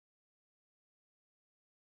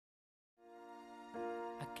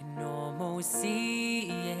we see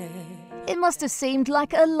it. It must have seemed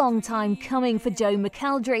like a long time coming for Joe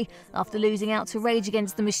McElderry. After losing out to Rage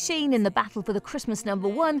Against the Machine in the battle for the Christmas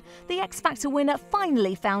 #1, the X Factor winner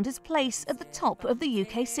finally found his place at the top of the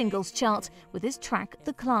UK singles chart with his track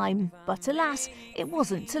The Climb. But alas, it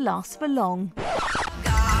wasn't to last for long.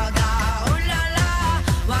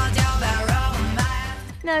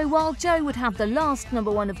 No, while Joe would have the last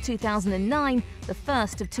 #1 of 2009, the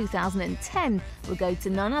first of 2010 will go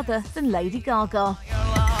to none other than Lady Gaga.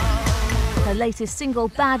 Her latest single,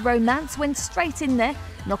 Bad Romance, went straight in there,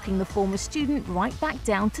 knocking the former student right back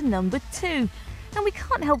down to #2. And we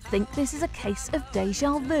can't help think this is a case of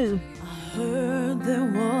déjà vu. I heard there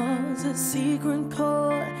was a secret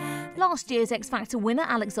chord. Last year's X Factor winner,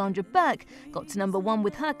 Alexandra Burke, got to #1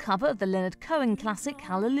 with her cover of the Leonard Cohen classic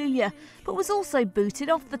Hallelujah, but was also booted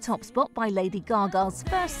off the top spot by Lady Gaga's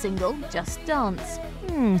first single, Just Dance.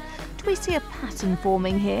 Do we see a pattern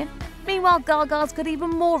forming here? Meanwhile, Gaga's got even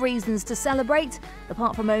more reasons to celebrate.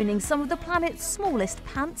 Apart from owning some of the planet's smallest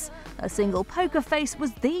pants, her single Poker Face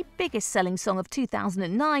was the biggest selling song of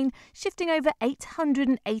 2009, shifting over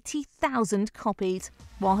 880,000 copies,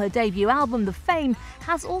 while her debut album, The Fame,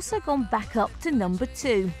 has also gone back up to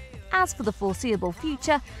 #2. As for the foreseeable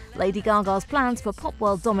future, Lady Gaga's plans for pop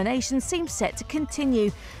world domination seem set to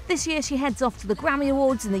continue. This year she heads off to the Grammy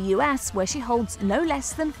Awards in the US, where she holds no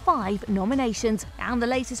less than 5 nominations. And the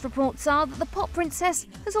latest reports are that the pop princess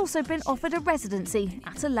has also been offered a residency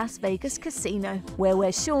at a Las Vegas casino, where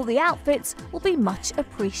we're sure the outfits will be much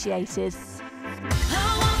appreciated.